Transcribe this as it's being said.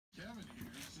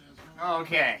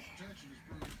Okay.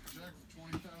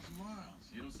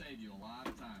 It'll save you a lot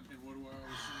of time. And what do I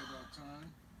always say about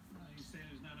time? You say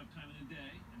there's not enough time in the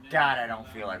day. God, I don't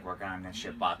feel like working on this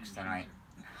shit box tonight.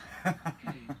 Hey,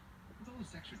 with all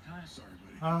this extra time. Sorry,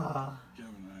 buddy.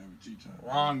 Kevin and I have a tea time.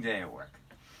 Long day of work.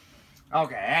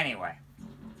 Okay, anyway.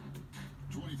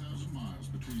 20,000 miles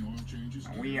between oil changes.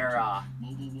 We are,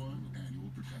 Mobile One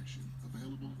annual protection.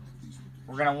 Available at these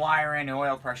locations. we're gonna wire in the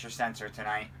oil pressure sensor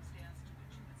tonight.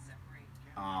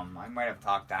 I might have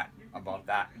talked about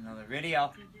that in another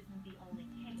video.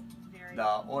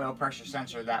 The oil pressure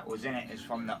sensor that was in it is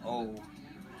from the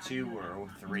 02 or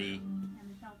 03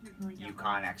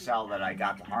 Yukon XL that I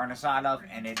got the harness out of,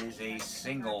 and it is a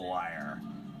single wire.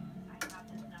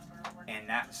 And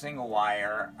that single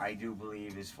wire, I do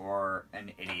believe, is for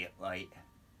an idiot light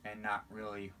and not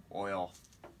really oil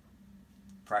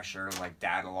pressure, like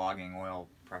data logging oil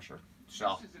pressure.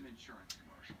 So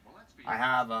I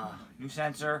have a new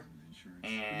sensor,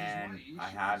 and I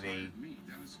have a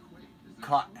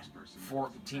cut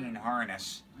 14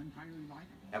 harness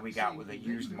that we got with a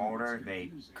used motor.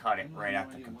 They cut it right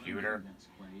at the computer,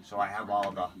 so I have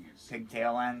all the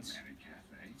pigtail ends.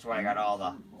 That's where I got all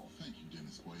the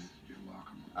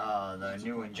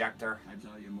new injector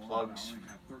plugs,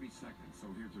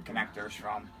 connectors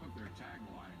from.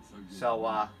 So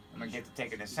I'm gonna get to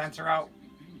taking the sensor out.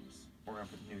 We're gonna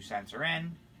put the new sensor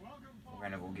in. We're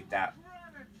gonna go get that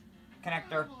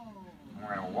connector, and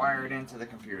we're gonna wire it into the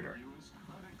computer,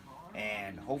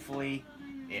 and hopefully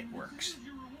it works.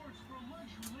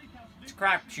 It's a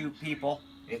crapshoot, people.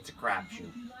 It's a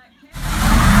crapshoot.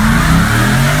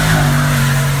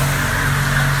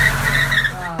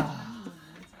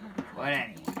 But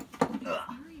anyway,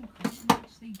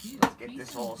 let's get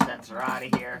this whole sensor out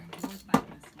of here.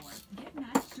 Get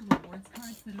matched to rewards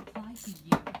cards that apply to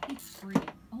you. It's free.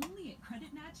 Only at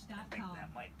creditmatch.com. I think that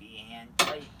might be hand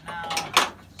tight now.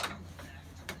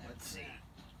 Let's see.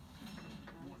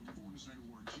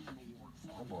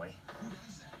 Oh boy.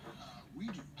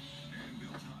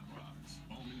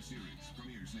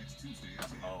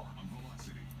 Oh.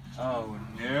 Oh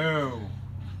no.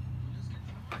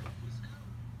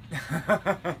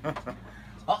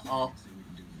 Uh-oh.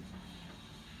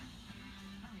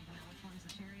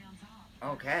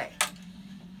 Okay.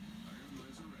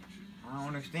 I don't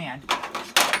understand.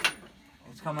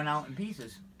 It's coming out in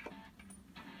pieces,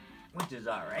 which is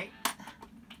alright.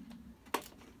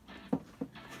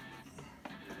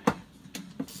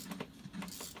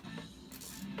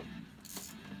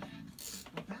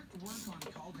 We're back to work on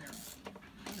Caldera.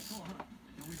 Kind of cool, huh?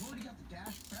 And we've already got the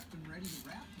dash prepped and ready to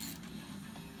wrap.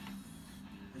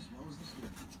 As well as the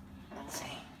steering. Let's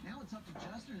see. Now it's up to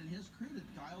Justin and his crew to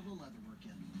dial the leatherwork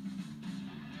in.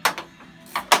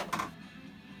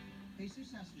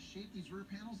 Jesus has to shape these rear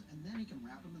panels and then he can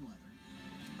wrap them in leather.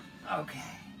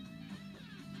 Okay.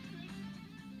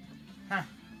 Huh.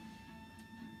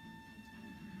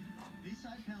 These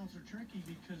side panels are tricky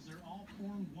because they're all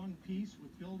formed one piece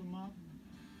with build them up,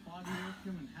 body work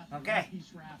them, and have to one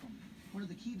piece wrap them. One of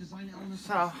the key design elements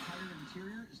So, of this entire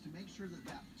interior is to make sure that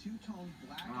that two-tone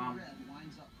black and red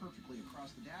lines up perfectly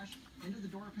across the dash, into the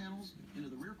door panels, into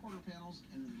the rear quarter panels,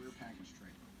 and in the rear package tray.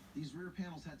 These rear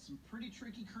panels had some pretty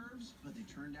tricky curves, but they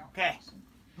turned out awesome.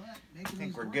 But making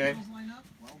these door panels line up,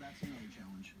 well, that's another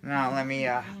challenge. Now let me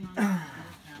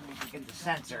get the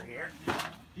sensor here.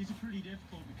 These are pretty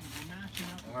difficult because we're matching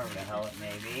up. Wherever the hell it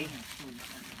may be.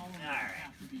 Alright.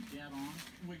 Have to be dead on.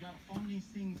 We got to phone these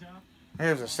things up.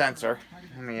 Here's a sensor.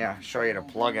 Let me show you the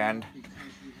plug end.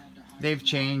 They've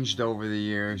changed over the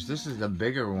years. This is the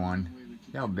bigger one.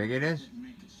 See how big it is?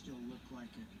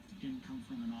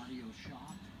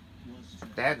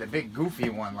 They had the big goofy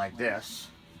one like this.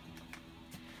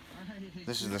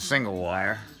 This is the single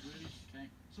wire.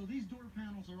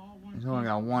 There's only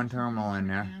got one terminal in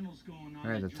there.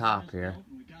 Right at the top here.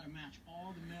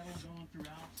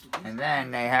 And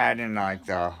then they had in like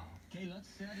the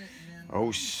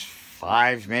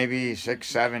 05, maybe 6,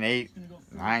 7, 8,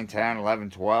 9, 10, 11,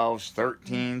 12s,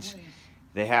 13s.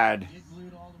 They had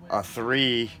a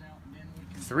 3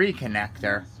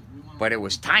 connector, but it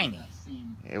was tiny.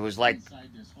 It was like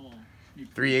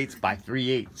 3/8 by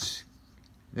 3/8.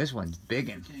 This one's big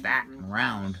and fat and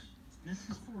round.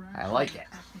 I like it.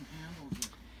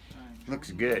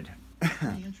 Looks good.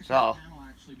 So,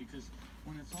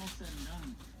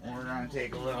 we're going to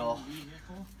take a little...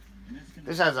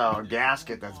 This has a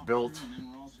gasket that's built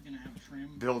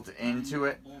into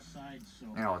it.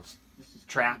 You know, it's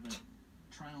trapped,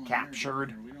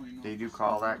 captured. They do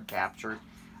call that captured.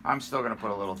 I'm still going to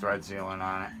put a little thread sealant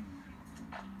on it,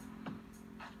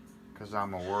 because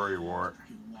I'm a worrywart.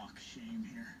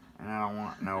 And I don't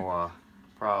want no I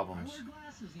problems. wear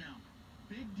glasses now.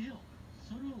 Big deal.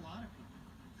 So do a lot of people.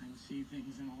 I can see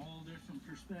things in a whole different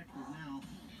perspective now.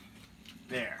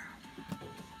 There. Okay.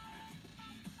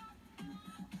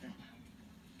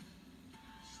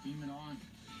 Steam it on.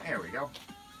 There we go.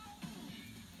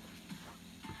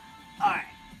 Alright,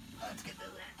 let's get to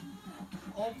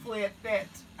that. Hopefully it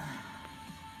fits.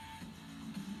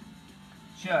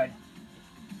 Should.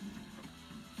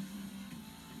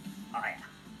 Oh yeah.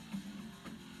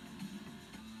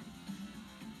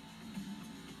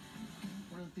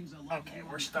 One of the things I love Okay, to do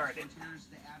we're on the started. interior is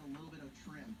to add a little bit of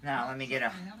trim. Now let me get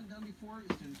Something I haven't done before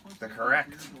is to incorporate the correct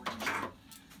rear door handle.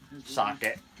 Here's the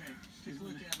socket. Okay, take a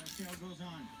look at it. Let's see how it goes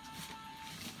on.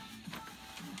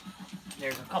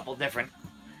 There's a couple different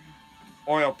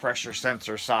oil pressure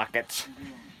sensor sockets.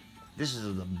 This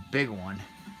is the big one.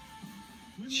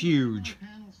 It's huge.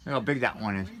 Look how big that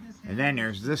one is. And then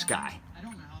there's this guy. I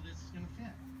don't know how this is gonna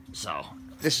fit. So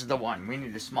this is the one. We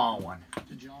need the small one.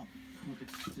 Good job. Okay,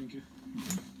 thank you.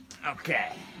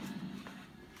 Okay.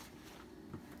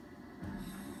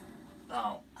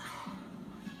 Oh.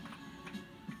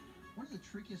 One of the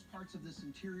trickiest parts of this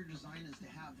interior design is to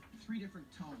have 3 different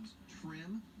tones: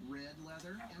 trim, red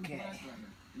leather, and Okay. black leather.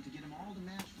 And to get them all to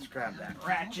match from Let's grab panel that to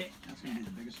panel, ratchet. that's going to be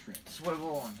the biggest trick.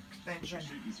 Swivel and extension.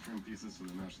 Shape these trim pieces so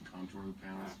they match the contour of the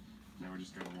panels. Now we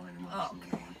just gotta line them up so Okay.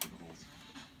 they line for the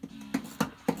holes.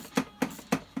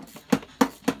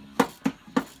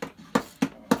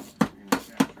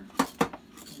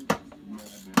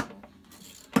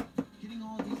 Getting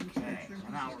all of these interior Okay, trim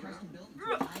so now pieces we're custom built and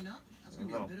to line up, that's going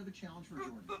to be a bit of a challenge for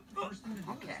Jordan. The first thing to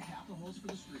do is Okay. to tap the holes for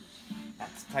the screws.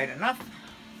 That's tight enough.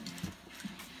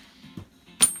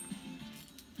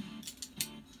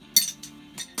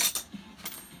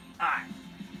 Alright.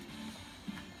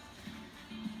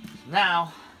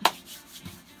 Now,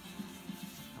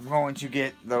 I'm going to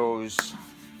get the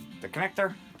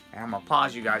connector, and I'm going to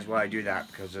pause you guys while I do that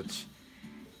because it's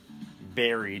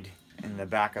buried in the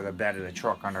back of the bed of the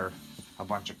truck under a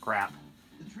bunch of crap.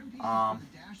 The trim pieces Um, for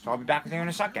the dash so I'll be back with you in a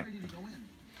are second. ready to go in.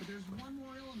 But there's one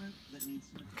more element that needs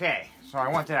some Okay, so I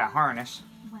went to that harness,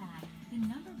 WAG, the #1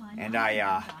 and online I,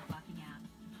 dog walking app.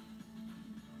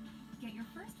 Get your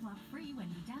first walk free when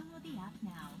you download the app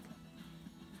now.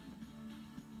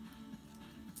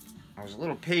 I was a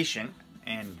little patient,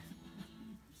 and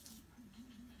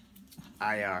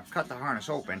I cut the harness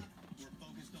open, We're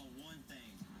focused on one thing.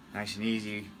 nice and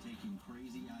easy, Taking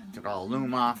crazy ideas. took all the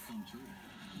loom off, Come true.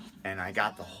 and I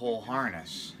got the whole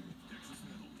harness.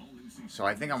 So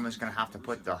I think I'm just going to have to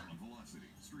put the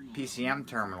PCM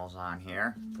terminals on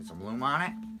here, put some loom on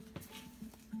it.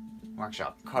 Well, actually,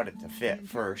 I'll cut it to fit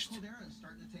first, there and it's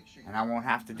starting to take shape. and I won't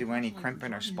have to do any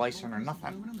crimping or splicing or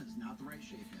nothing. Aluminum is not the right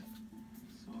shape yet.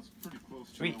 So it's pretty close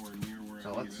to Sweet. nowhere near where So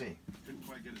I let's need see. it. Couldn't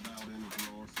quite get it dialed in with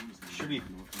the lower seams. Should be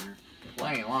Here.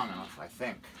 plenty long enough, I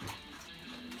think.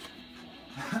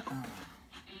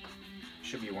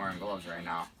 Should be wearing gloves right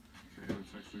now. Okay, it's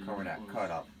actually Cover really that close.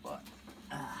 cut up, but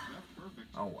That's perfect.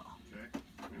 oh well. Okay.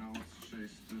 Now let's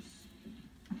chase this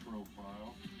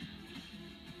profile.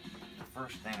 The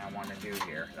first thing I want to do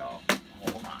here, though,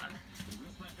 hold on.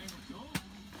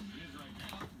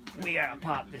 We gotta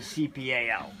pop the CPA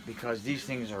out because these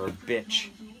things are a bitch.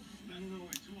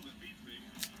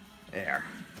 There.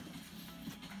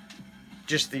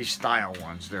 Just these style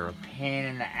ones, they're a pain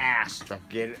in the ass to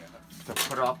get to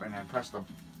put up and then press the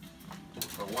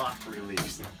lock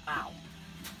release. Ow!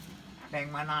 Bang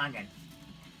my noggin.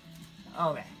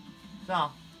 Okay,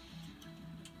 so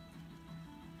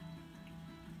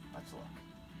let's look.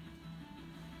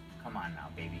 Come on now,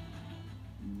 baby.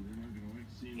 Ooh, they're not gonna like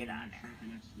seeing Get me on there. sharpie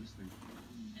next to this thing.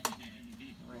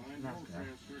 Wait, Line that's hole good.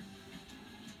 transfer.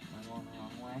 Am I going the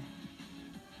wrong way?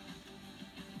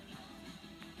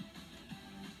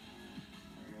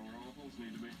 I know where all the holes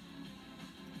need to be.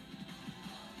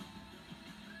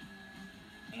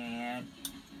 And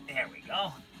there we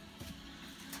go.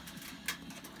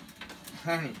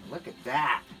 Honey, look at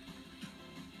that.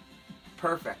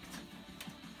 Perfect.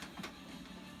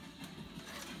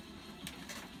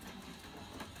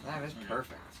 That is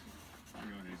perfect. There you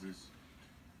go, Jesus.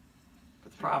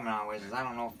 But the problem now is I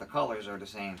don't know if the colors are the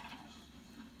same.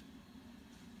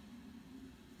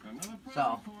 Got another present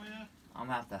So, for ya. I'm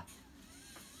gonna have to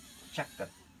check the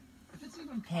If it's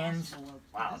even pins. possible,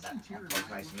 Wow, this that interior goes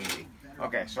might nice look and a easy. little better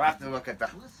Okay, than so I have to look at the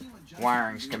Let's see what Justin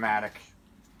wiring can do. schematic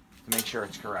to make sure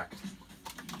it's correct.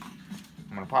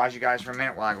 I'm gonna pause you guys for a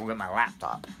minute while I go get my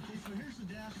laptop. Okay, so here's the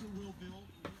dash that we'll build.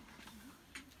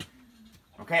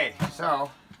 Okay, so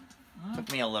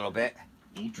took me a little bit,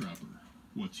 Old Trapper,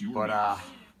 what's your but At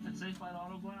Safe Light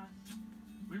Auto Glass,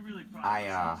 we really pride I,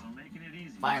 ourselves on making it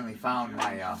easy finally found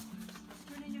my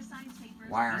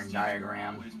wiring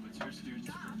diagram.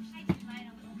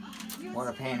 What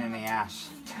a pain in the ass.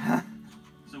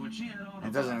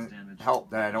 It doesn't help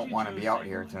that I don't want to be out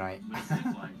here tonight.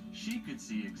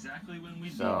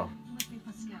 So,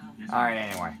 alright,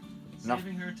 anyway. Enough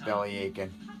belly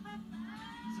aching.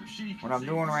 What I'm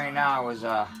doing right now is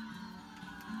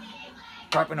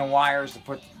prepping the wires to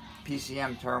put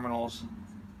PCM terminals,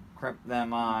 crimp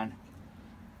them on,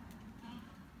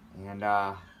 and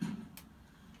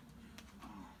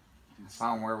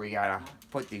found where we gotta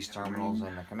put these terminals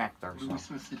in the connector. What are we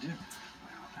supposed to do?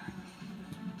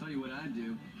 Tell you what I'd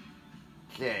do.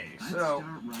 Okay, I'd so start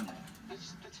running.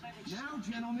 Now,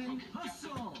 gentlemen,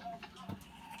 hustle!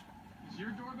 Does your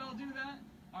doorbell do that?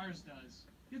 Ours does.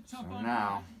 Get tough on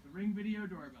now the Ring Video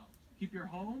Doorbell. Keep your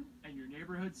home and your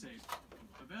neighborhood safe.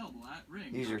 Available at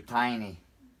Ring. these are tiny.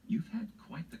 You've had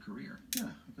quite the career. Yeah,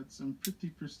 I've had some pretty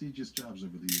prestigious jobs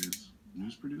over the years.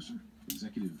 News producer,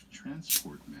 executive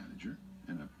transport manager,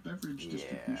 and a beverage Yeah,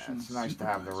 distribution it's nice to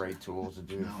have the supervisor. right tools to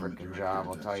do the Now I'm frickin' director job, of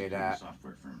I'll tell you security that.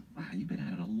 software firm. Wow, you've been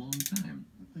at it a long time.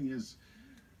 The thing is,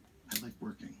 I like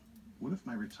working. What if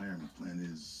my retirement plan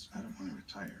is I don't want to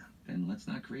retire? Then let's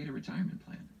not create a retirement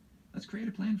plan. Let's create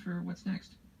a plan for what's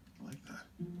next. I like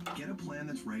that. Get a plan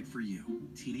that's right for you.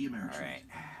 TD Ameritrade. Alright.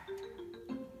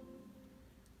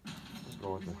 Let's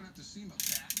go with We it. went out to SEMA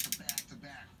back to back to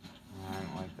back. I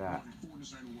don't like that. Ford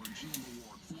Design Award, GM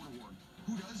Award, Ford Award.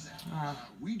 Who does that? Uh,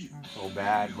 We do. not so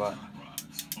bad, but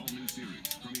All new series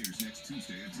premieres next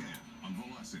Tuesday at 10 on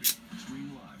Velocity.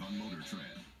 Stream live on Motor Trend.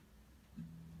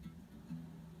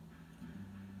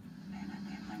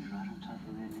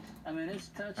 I mean, it's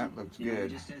touching. that looks You know, we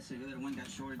good. just tested it. One got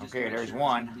shorted just Okay, to make there's sure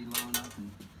one. it's gonna be low enough,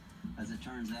 and as it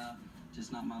turns out,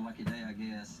 just not my lucky day, I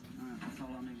guess. All right, that's all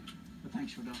I need. But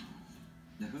thanks for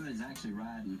the hood is actually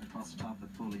riding across the top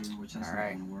of the pulley here, which that's All not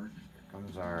right. going to work.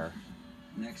 Comes our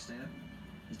Next step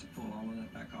is to pull all of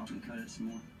that back off and cut it some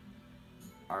more.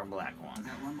 black I've one.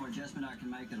 got one more adjustment I can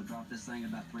make. It'll drop this thing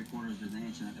about 3/4 of an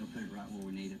inch, and it'll put it right where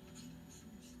we need it.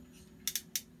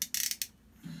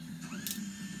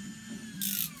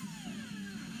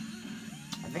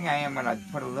 I think I am gonna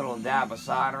put a little dab of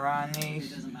solder on It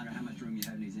these. doesn't matter how much room you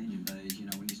have in these engine bays. You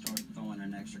know, when you start throwing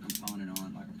an extra component on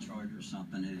it, like a charger or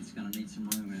something, it's going to need some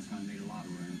room, and it's going to need a lot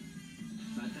of room.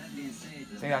 But that being said, I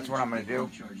think that's what I'm gonna do.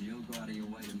 Charger, you'll go out of your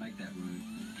way to make that room.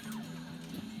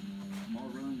 More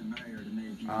room, the merrier to me.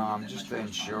 If you can get that Just much to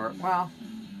ensure. horsepower. Well,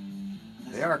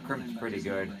 That's they are the crimped thing about pretty this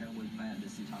good. little hell we've had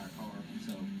this entire car.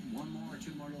 So one more or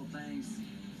two more little things,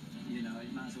 you know,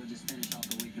 you might as well just finish off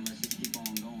the week and let's just keep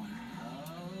on going.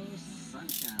 Oh,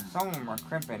 sunshine. some of them are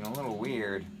crimping a little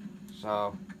weird,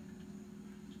 so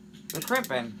they're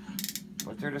crimping,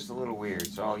 but they're just a little weird.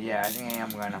 So yeah, I think I am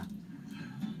gonna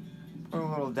put a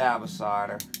little dab of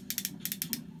solder.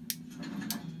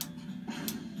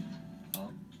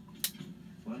 Oh.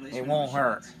 Well, at least It we won't know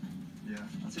hurt. shots. Yeah,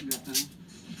 that's a good thing.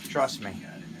 Trust me,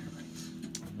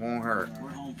 it won't hurt. We're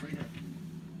home free to.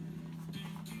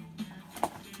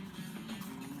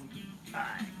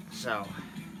 Alright, so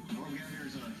What we got here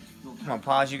is a little I'm gonna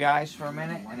pause you guys for a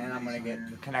minute, and then I'm gonna get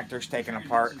the connectors taken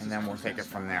apart, and then we'll take it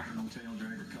from there. no tail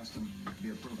dragger custom. Be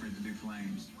appropriate to do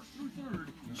flames.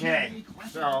 Okay,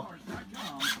 so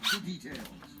The details.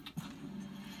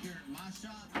 Here at my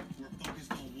shop, we're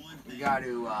focused on one we thing. got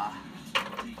to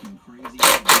Making crazy.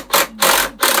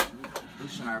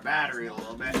 loosen our battery a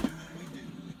little bit.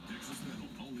 Texas Metal,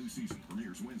 all new season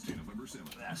premieres Wednesday, November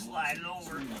 7th. That slide it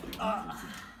over.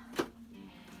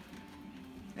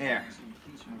 There.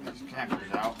 Get the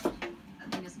connectors out.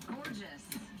 That thing is gorgeous.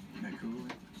 Isn't that cool?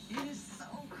 It is so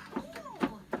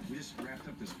cool. We just wrapped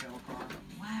up this pedal car.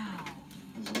 Wow.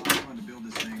 It was a lot of fun to build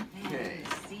this thing. Man, Okay.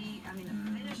 the seat, I mean,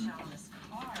 the finish on this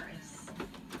car is,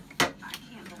 I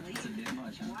can't believe It's a bit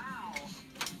much, huh? Wow.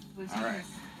 We've All taken right.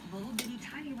 this little bitty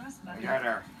tiny rust We bucket got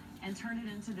our and turned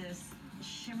it into this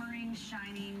shimmering,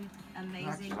 shining,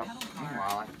 amazing connectors up. pedal car.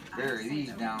 Meanwhile, I bury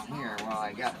these down here while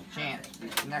I got the chance.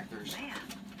 These connectors. Man,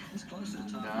 It's close to the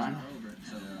top. Done. It's over it,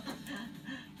 so,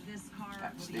 this car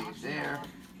That will be stays optional, there.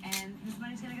 and this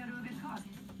money's gonna go to a good cause.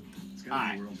 It's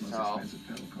gonna be Alright, the world's most so- expensive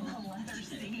pedal The car. leather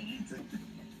seat.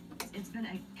 It's been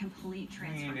a complete We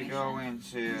transformation. need to go This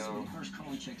is into, the first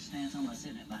call check stance. I'm not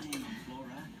sitting at my hand on the floor,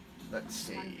 right? let's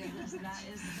My see. goodness, that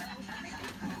is so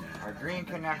Our green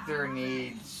connector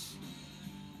needs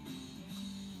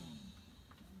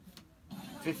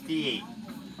 58.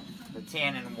 The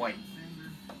tan and white.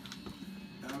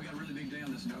 We got a really big day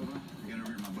on this Nova. We got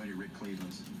over here my buddy Rick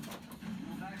Cleveland's.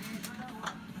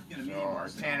 So our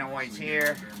tan and white's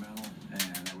here. Bare metal, and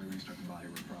that way we can start the body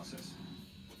work process.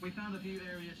 We found a few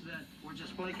areas that were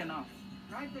just flaking off.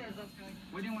 Right there is okay.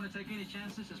 We didn't want to take any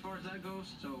chances as far as that goes,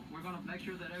 so we're going to make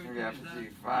sure that everything We got is done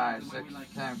 55, the way 6, we like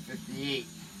it. 10, 58.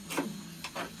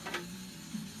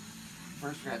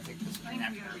 First, we gotta take this Thing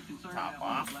we gotta be concerned top about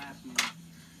off. with blast move,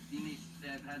 you need to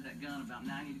have that gun about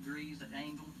 90 degrees at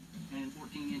angle and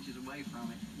 14 inches away from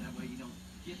it. That way you don't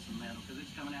get some metal, because it's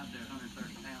coming out there at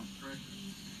 130 pounds of pressure.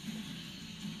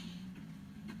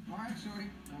 All right, Shorty.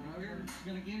 We're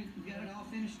gonna get it. You got it all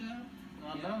finished up?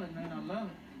 I love it, man. I love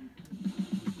it.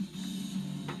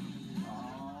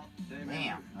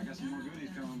 Damn. I got some more goodies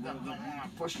coming, brother.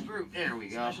 Push through. There we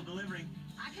go. Special delivery.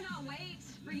 I cannot wait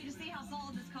for you to see how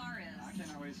solid this car is. I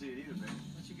cannot wait to see it either, baby.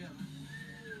 What you got,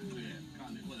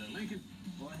 man? What, a Lincoln?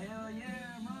 Well, hell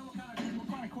yeah, man. What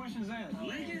kind of question is that?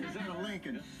 Lincoln? Is that a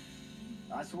Lincoln?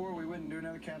 I swore we wouldn't do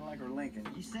another Cadillac or Lincoln.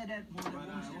 You said that one. But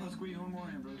we're gonna squeeze one more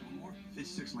in, brother. One more?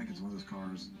 56 Lincoln's one of those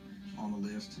cars on the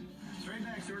list. Straight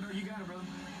back, Sir. You got it, brother.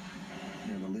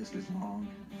 Yeah, the list is long.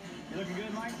 You looking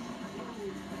good, Mike?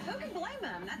 Who can blame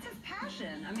him? That's his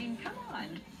passion. I mean, come on.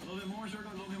 A little bit more, sir. A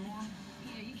little bit more.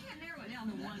 Yeah, you can't narrow it down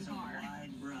to one That's a car.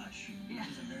 wide brush. Yeah.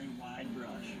 It's a very wide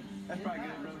brush. That's probably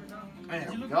good, brother.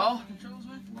 There we go. Controls,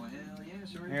 man? Well, hell yeah,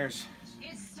 sir. Here's.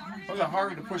 It started. It was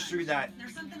hard to push through that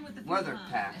There's something with the weather fuel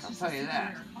pump. pack, It's I'll just tell a you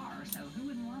that. superior car, so who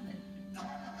wouldn't love it?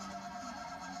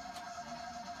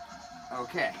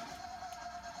 Okay.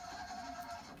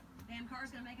 Damn car's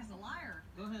gonna make us a liar.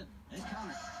 Go ahead. It's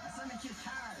coming. Some of you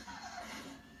tired.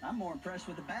 I'm more impressed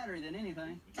with the battery than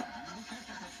anything.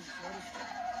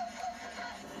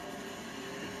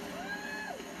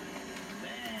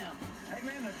 Damn. Hey,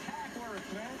 man, the tack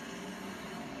works, man.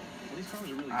 Well, these cars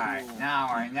are really Alright, cool. now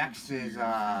our next is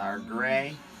our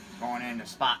gray going into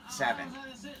spot 7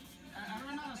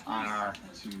 on our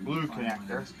blue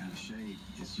connector. This kind of shape,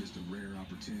 it's just a rare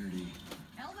opportunity.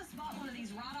 Elvis bought one of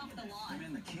these right off the lot.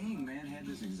 Man, the King, man, had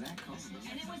this exact car.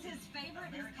 And it was his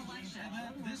favorite in his collection.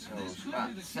 So spot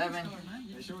 7.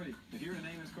 Hey, Shorty, if you were to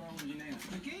name this car, what would you name it?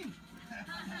 The King.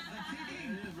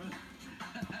 It is, brother.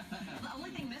 The only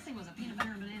thing missing was a peanut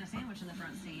butter and banana sandwich in the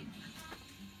front seat.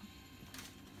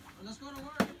 Let's go to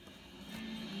work.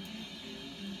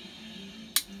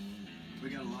 We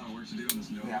got a lot of work to do on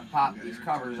this Nova. Yeah, pop We got these Eric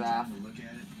covers coming in off. to look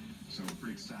at it, so we're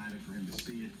pretty excited for him to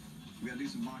see it. We got to do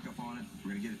some mock-up on it.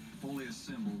 We're going to get it fully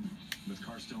assembled with the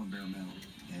car still in bare metal,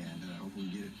 and hopefully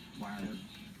we get it wired up,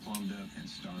 plumbed up, and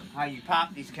started. How you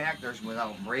pop these connectors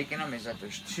without breaking them is that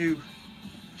there's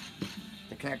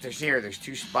the connectors here, there's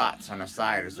 2 spots on the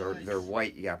side. They're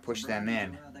white, you gotta push them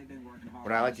in.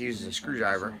 What I like to use is a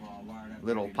screwdriver,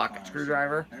 little pocket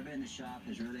screwdriver, and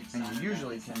you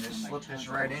usually can just slip this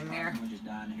right in there. We're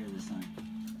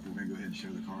going to go ahead and show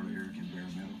the car to Eric in bare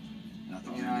metal. And I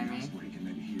thought You know what I mean? where he can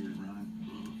maybe hear it running.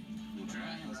 We'll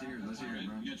try. Let's hear it, bro. You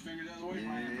got your fingers out of the way?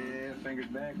 Yeah, fingers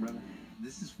back, brother.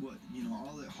 This is what, you know,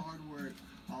 all the hard work,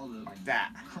 all the Like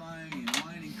that. crying and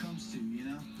whining comes to, you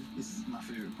know? This is my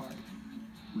favorite part.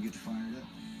 We get to fire it up.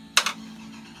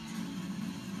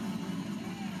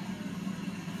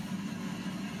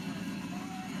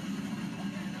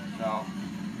 So,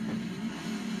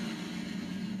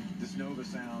 This Nova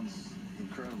sounds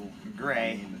incredible.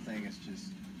 Gray. I mean, the thing is just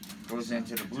goes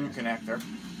into the blue connector,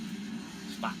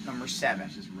 spot number 7.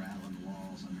 it's just rattling the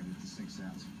walls. I mean, this thing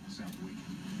sounds weak.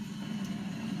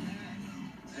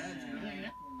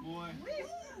 Boy,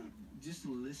 just to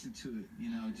listen to it, you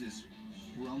know, just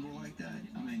rumble like that.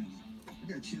 I mean,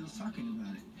 I got chills talking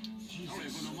about it. Oh, they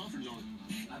put no mufflers on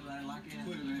it. I'd rather like it.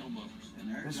 Put it in no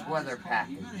mufflers. This weather pack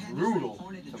is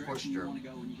brutal to push through.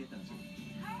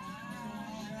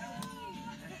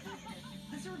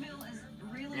 This reveal is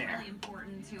really, Yeah. really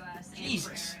important to us. and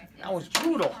Jesus, for Eric. that was It's a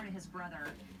brutal. part of his brother.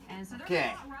 And so there's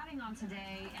Okay. a lot riding on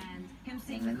today, and him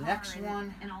seeing And the the car next in,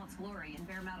 one- in all its glory in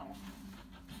bare metal.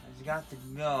 It's got to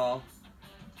go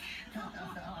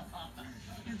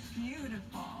It's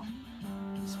beautiful.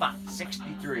 spot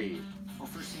 63. Well,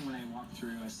 first thing when I walked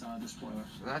through, I saw the spoiler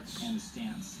So that's and the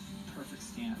stance. Perfect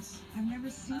stance. I've never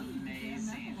seen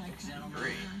Amazing. Gentlemen.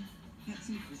 great. We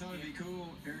thought it'd be cool,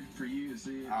 Eric, for you to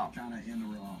see it Oh. kind of in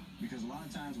the raw. Because a lot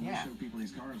of times when Yeah. we show people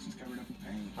these cars, it's covered up in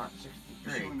paint. Spot To show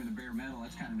 63. them in the bare metal,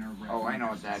 that's kind of nerve-wracking. Oh, I know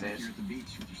what that It's like is. You're at the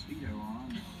beach with your Speedo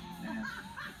on, and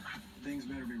things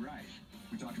better be right.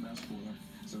 We talked about a spoiler,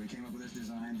 so we came up with this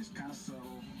design, just kind of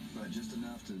subtle, but just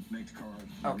enough to make the car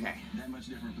Okay. that much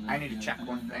different from the I need to check and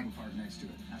one then the thing. double part next to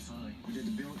it. Absolutely. We did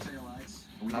the billet taillights.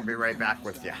 I'll be right back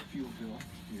with ya. Fuel fill.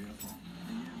 Beautiful.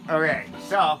 Okay,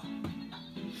 so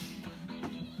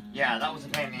yeah, that was a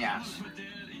pain in the ass. Put that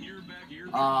in your back of your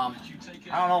I that you take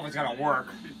don't know if it's out gonna work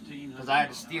 1500. because I had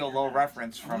to steal low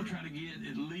reference I'm gonna from try to get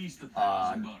at least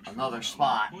 $1,000 another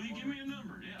spot Well, you give me a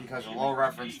number, yeah. because the low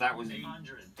reference that was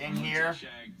in here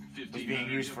was being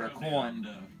used for the coolant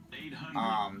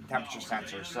temperature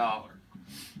sensor. So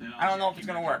I don't know if it's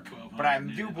going to work, but I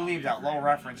do believe that low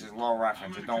reference is low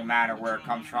reference. It don't matter where it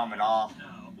comes from at all.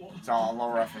 It's all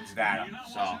low reference data.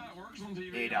 So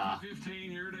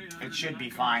it should be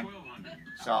fine.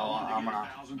 So I'm going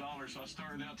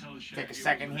to take a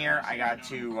second here. I got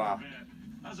to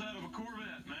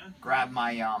grab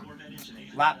my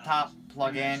laptop,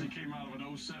 plug in,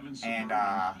 and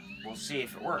we'll see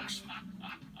if it works.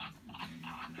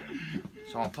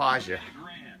 So I'll pause you.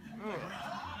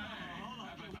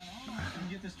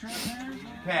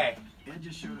 Okay. Ed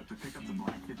just showed up to pick up the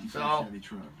black 55 So, Chevy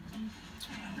truck.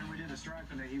 Remember we did the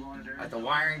striping that he wanted there? I got the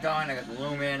wiring done. I got the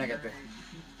loom in. I got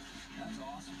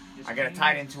it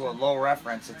tied into a low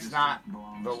reference. It's not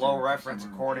the low reference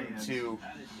according to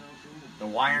the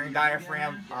wiring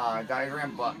diagram,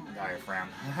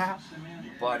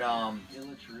 but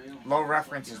low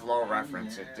reference is low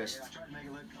reference. It just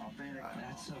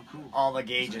all the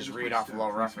gauges read off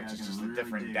low reference. It's just a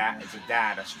different data. It's a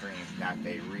data stream that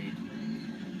they read.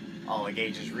 All the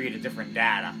gauges read a different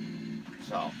data.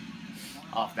 So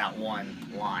off that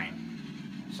one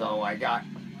line. So I got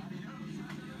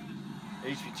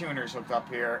HP tuners hooked up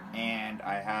here, and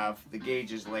I have the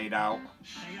gauges laid out.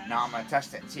 Now I'm going to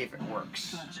test it and see if it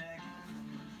works.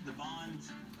 The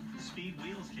Bond's speed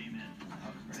wheels came in.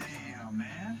 Damn,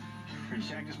 man.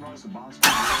 Shaq just brought us the Bond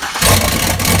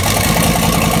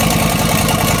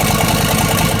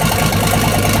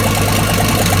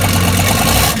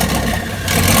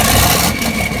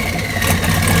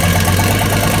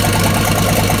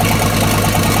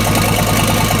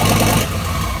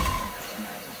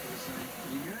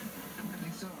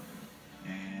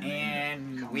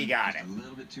We got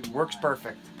it. Works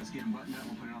perfect.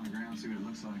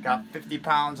 Got 50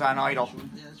 pounds on idle.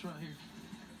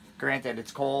 Granted,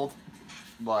 it's cold,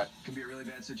 but could be a really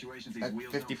bad situation.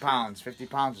 50 pounds. 50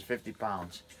 pounds is 50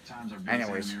 pounds.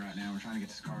 Anyways, right now. We're trying to get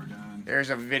this car done. There's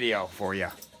a video for you.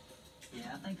 Yeah,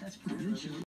 I think that's pretty good.